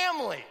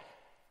family.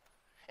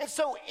 And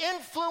so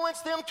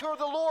influence them toward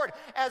the Lord.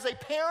 As a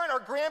parent or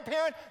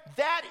grandparent,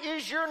 that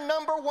is your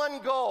number one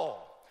goal.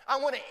 I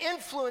want to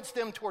influence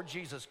them toward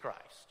Jesus Christ.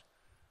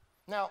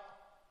 Now,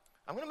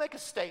 I'm going to make a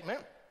statement.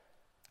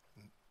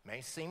 It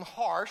may seem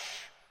harsh,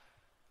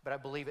 but I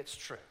believe it's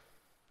true.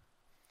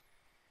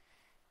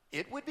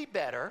 It would be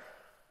better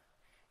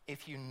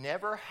if you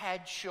never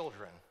had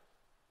children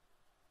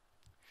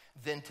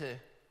than to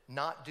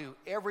not do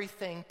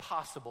everything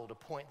possible to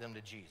point them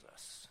to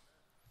Jesus.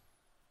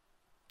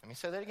 Let me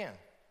say that again.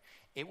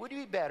 It would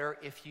be better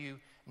if you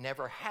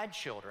never had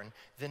children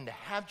than to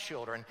have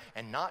children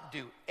and not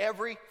do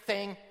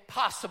everything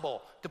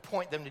possible to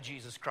point them to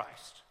Jesus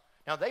Christ.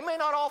 Now, they may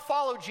not all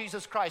follow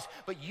Jesus Christ,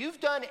 but you've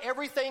done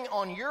everything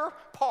on your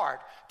part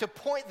to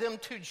point them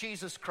to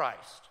Jesus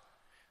Christ.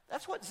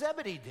 That's what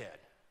Zebedee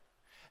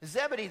did.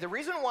 Zebedee, the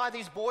reason why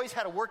these boys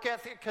had a work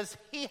ethic, because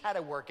he had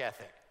a work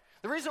ethic.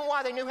 The reason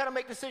why they knew how to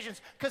make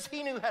decisions, because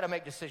he knew how to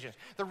make decisions.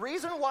 The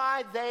reason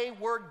why they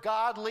were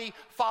godly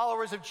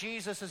followers of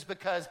Jesus is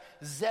because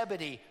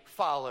Zebedee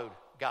followed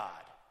God.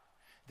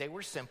 They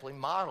were simply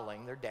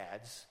modeling their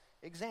dad's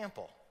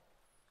example.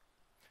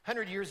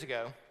 100 years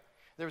ago,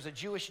 there was a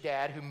Jewish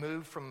dad who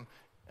moved from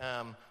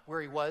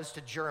where he was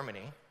to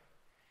Germany.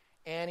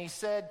 And he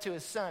said to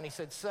his son, he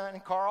said,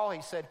 son, Carl,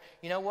 he said,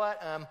 you know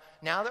what?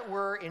 Now that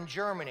we're in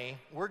Germany,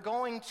 we're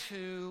going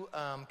to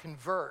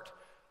convert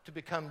to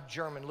become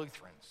German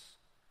Lutherans.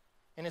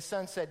 And his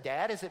son said,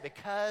 Dad, is it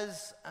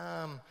because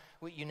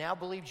you now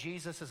believe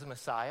Jesus is the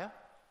Messiah?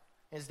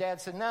 And his dad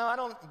said, no, I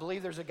don't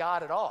believe there's a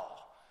God at all.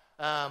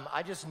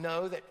 I just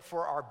know that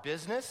for our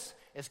business,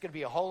 it's going to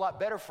be a whole lot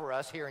better for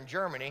us here in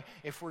Germany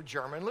if we're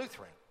German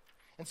Lutheran.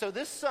 And so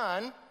this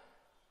son,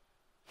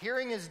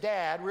 hearing his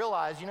dad,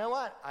 realized, you know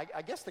what?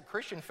 I guess the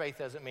Christian faith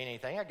doesn't mean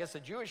anything. I guess the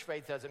Jewish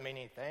faith doesn't mean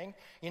anything.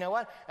 You know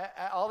what?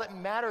 All that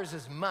matters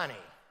is money.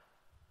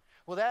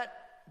 Well, that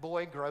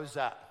boy grows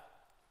up,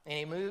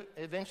 and he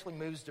eventually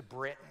moves to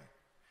Britain.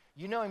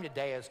 You know him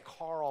today as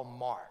Karl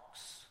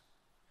Marx.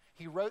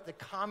 He wrote the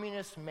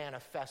Communist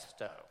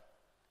Manifesto.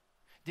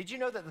 Did you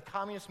know that the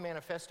Communist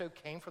Manifesto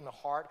came from the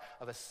heart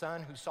of a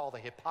son who saw the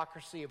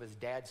hypocrisy of his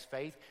dad's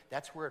faith?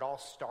 That's where it all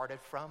started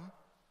from.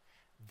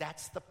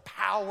 That's the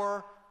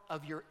power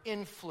of your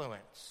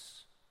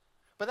influence.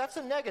 But that's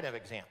a negative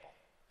example.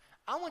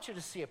 I want you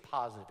to see a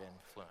positive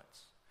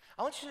influence.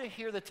 I want you to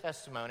hear the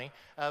testimony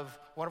of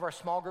one of our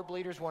small group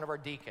leaders, one of our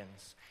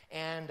deacons,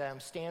 and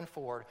Stan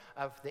Ford,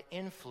 of the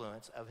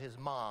influence of his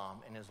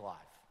mom in his life.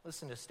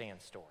 Listen to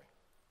Stan's story.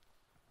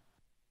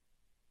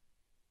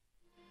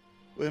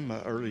 Well, in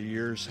my early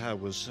years, I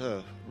was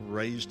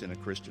raised in a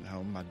Christian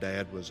home. My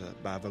dad was a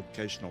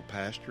bivocational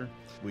pastor.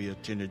 We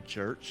attended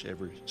church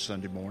every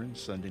Sunday morning,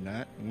 Sunday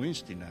night, and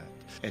Wednesday night.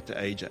 At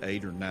the age of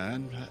 8 or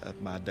 9,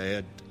 my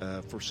dad,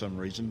 for some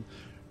reason,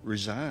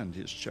 resigned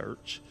his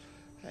church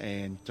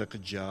and took a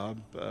job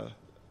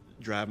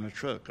driving a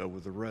truck over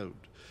the road.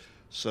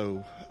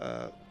 So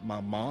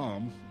my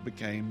mom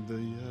became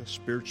the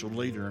spiritual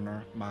leader in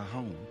my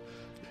home.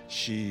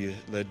 She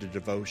led the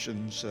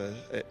devotions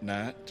at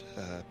night.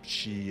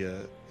 She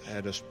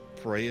had us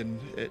praying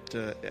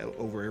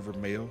over every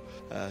meal.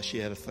 She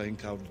had a thing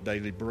called the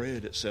daily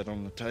bread that sat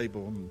on the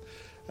table,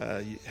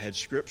 and you had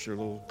scripture,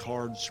 little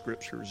card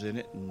scriptures in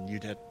it, and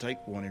you'd have to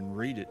take one and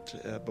read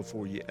it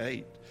before you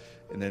ate.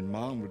 And then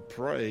Mom would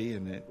pray,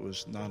 and it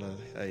was not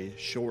a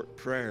short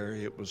prayer.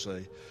 It was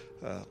a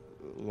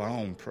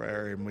long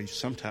prayer, and we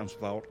sometimes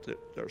thought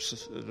that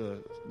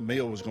the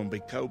meal was going to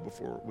be cold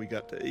before we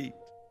got to eat.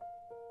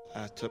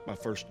 I took my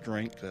first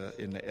drink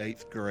in the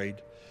 8th grade,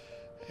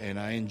 and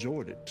I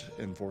enjoyed it,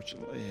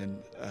 unfortunately,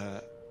 and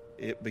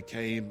it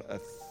became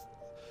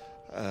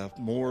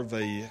more of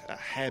a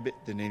habit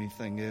than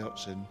anything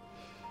else. And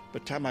by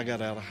the time I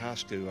got out of high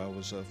school, I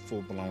was a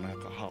full-blown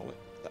alcoholic.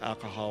 The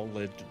alcohol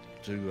led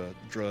to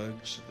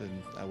drugs,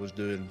 and I was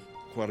doing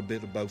quite a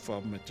bit of both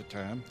of them at the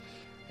time.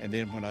 And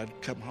then when I'd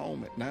come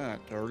home at night,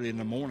 early in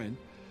the morning,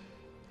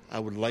 I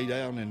would lay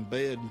down in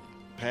bed,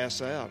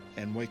 pass out,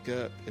 and wake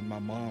up, and my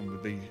mom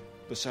would be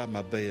beside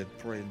my bed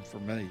praying for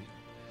me,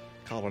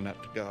 calling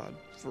out to God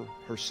for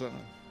her son.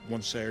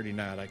 One Saturday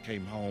night, I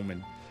came home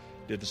and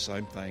did the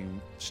same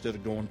thing. Instead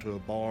of going to a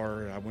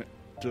bar, I went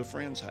to a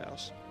friend's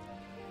house.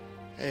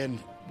 And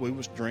we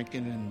was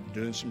drinking and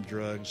doing some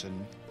drugs,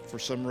 and for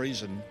some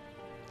reason,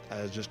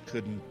 I just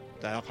couldn't,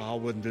 the alcohol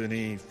wasn't doing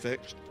any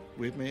effects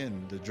with me,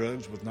 and the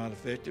drugs was not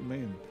affecting me.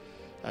 And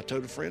I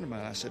told a friend of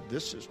mine, I said,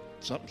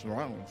 something's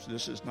wrong.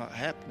 This is not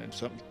happening.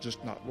 Something's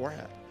just not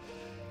right.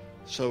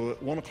 So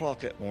at 1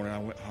 o'clock that morning, I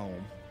went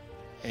home.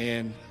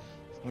 And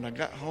when I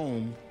got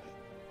home,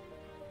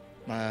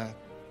 my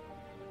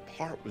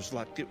heart was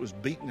like it was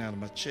beating out of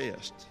my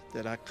chest,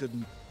 that I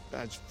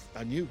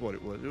knew what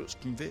it was. It was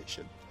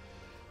conviction.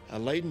 I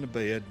laid in the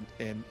bed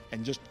and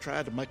just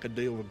tried to make a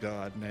deal with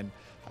God. And then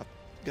I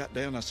got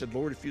down and I said,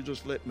 Lord, if you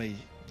just let me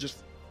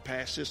just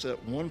pass this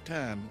up one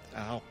time,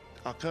 I'll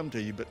come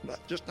to you, but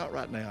just not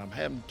right now. I'm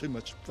having too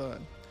much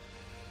fun.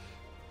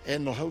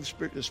 And the Holy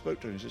Spirit just spoke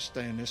to me and said,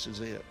 Stan, this is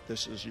it.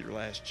 This is your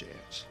last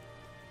chance.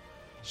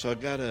 So I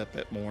got up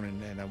that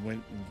morning and I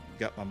went and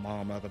got my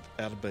mom out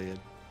of bed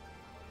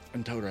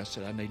and told her, I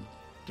said, I need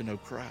to know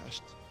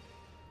Christ.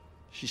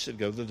 She said,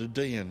 go to the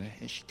den.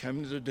 And she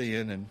came to the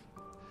den and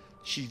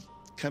she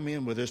come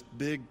in with this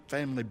big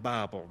family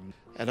Bible.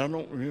 And I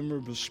don't remember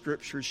the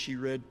scripture she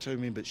read to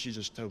me, but she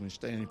just told me,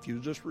 Stan, if you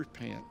just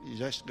repent,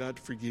 you ask God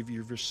to forgive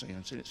you of your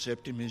sins and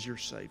accept him as your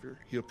Savior,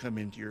 he'll come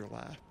into your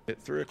life. At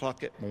 3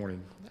 o'clock that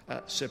morning, I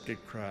accepted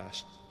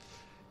Christ.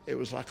 It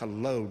was like a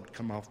load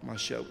come off my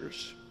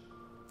shoulders.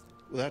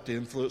 Without the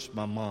influence of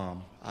my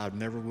mom, I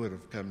never would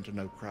have come to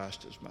know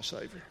Christ as my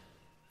Savior.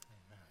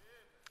 Amen.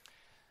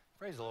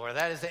 Praise the Lord.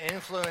 That is the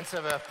influence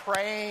of a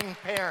praying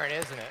parent,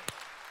 isn't it?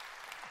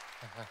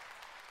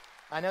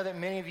 I know that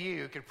many of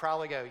you could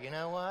probably go, you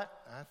know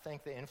what? I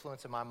think the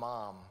influence of my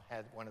mom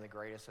had one of the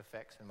greatest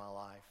effects in my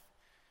life.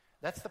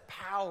 That's the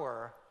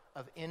power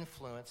of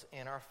influence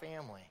in our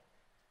family.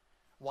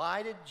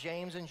 Why did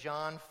James and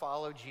John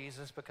follow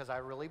Jesus? Because I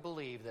really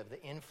believe that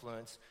the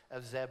influence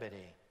of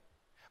Zebedee.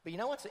 But you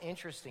know what's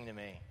interesting to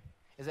me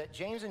is that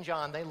James and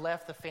John, they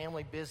left the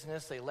family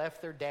business, they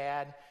left their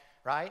dad,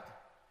 right?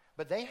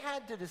 But they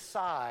had to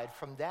decide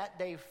from that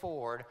day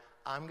forward,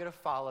 I'm going to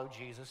follow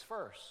Jesus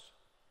first.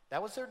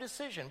 That was their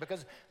decision,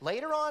 because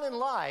later on in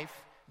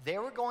life, they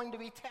were going to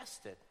be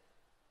tested.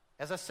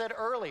 As I said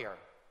earlier,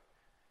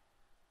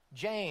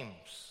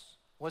 James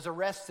was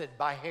arrested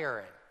by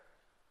Herod.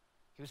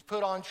 He was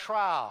put on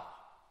trial.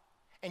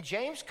 And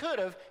James could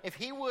have, if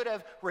he would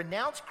have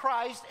renounced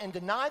Christ and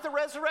denied the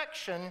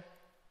resurrection,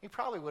 he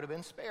probably would have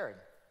been spared.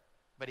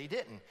 But he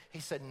didn't.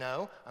 He said,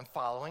 no, I'm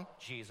following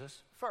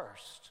Jesus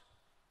first.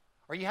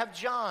 Or you have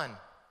John,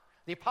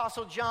 the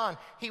Apostle John.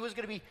 He was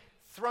going to be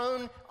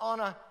thrown on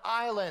an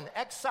island,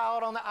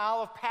 exiled on the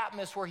Isle of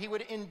Patmos, where he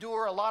would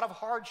endure a lot of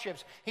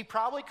hardships. He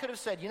probably could have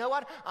said, you know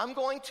what, I'm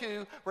going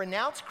to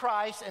renounce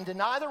Christ and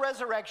deny the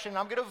resurrection.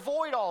 I'm going to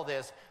avoid all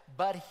this.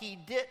 But he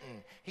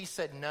didn't. He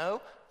said,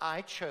 no,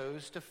 I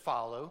chose to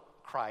follow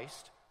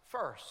Christ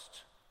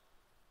first.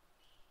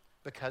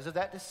 Because of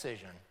that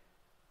decision,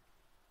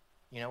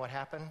 you know what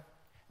happened?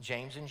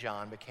 James and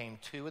John became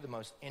two of the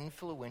most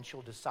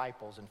influential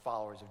disciples and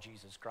followers of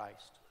Jesus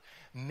Christ.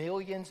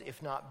 Millions,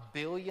 if not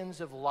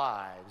billions of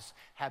lives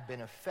have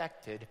been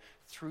affected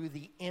through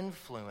the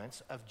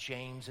influence of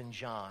James and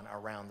John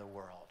around the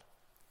world.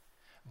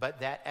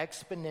 But that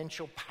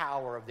exponential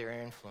power of their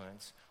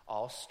influence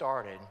all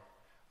started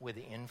with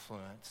the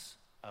influence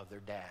of their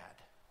dad.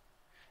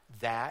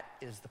 That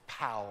is the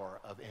power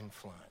of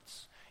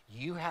influence.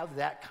 You have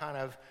that kind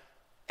of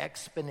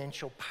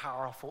exponential,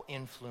 powerful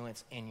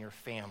influence in your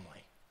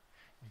family.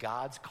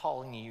 God's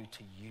calling you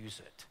to use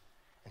it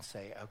and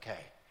say, okay,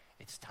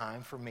 it's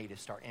time for me to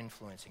start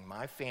influencing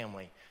my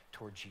family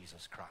toward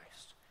Jesus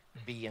Christ.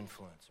 Be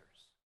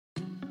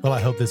influencers. Well, I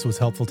hope this was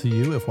helpful to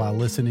you. If while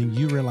listening,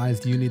 you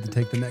realized you need to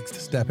take the next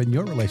step in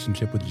your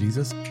relationship with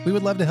Jesus, we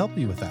would love to help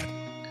you with that.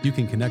 You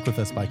can connect with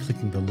us by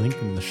clicking the link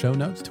in the show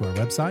notes to our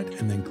website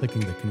and then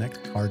clicking the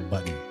Connect Card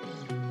button.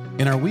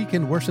 In our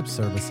weekend worship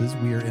services,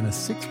 we are in a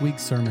 6-week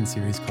sermon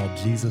series called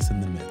Jesus in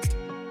the Midst.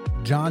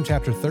 John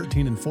chapter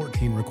 13 and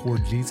 14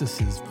 record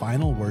Jesus'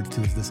 final words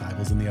to his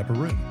disciples in the upper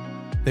room.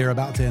 They are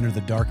about to enter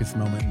the darkest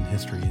moment in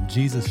history, and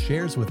Jesus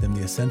shares with them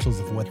the essentials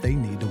of what they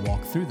need to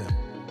walk through them.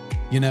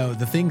 You know,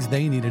 the things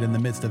they needed in the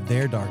midst of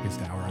their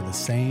darkest hour are the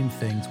same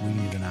things we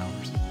need in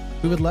ours.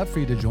 We would love for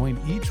you to join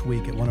each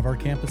week at one of our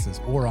campuses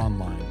or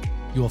online.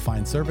 You will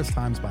find service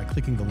times by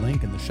clicking the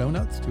link in the show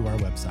notes to our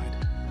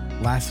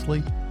website.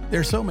 Lastly, there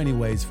are so many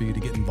ways for you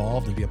to get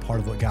involved and be a part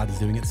of what God is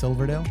doing at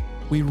Silverdale.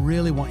 We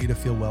really want you to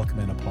feel welcome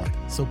and a part,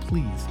 so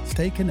please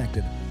stay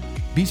connected.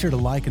 Be sure to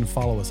like and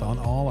follow us on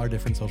all our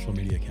different social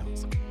media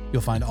accounts.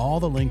 You'll find all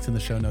the links in the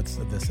show notes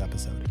of this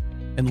episode.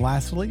 And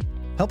lastly,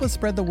 help us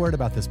spread the word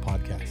about this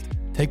podcast.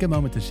 Take a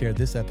moment to share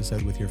this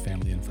episode with your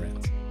family and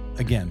friends.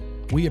 Again,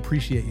 we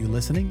appreciate you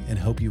listening and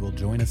hope you will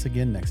join us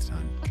again next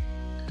time.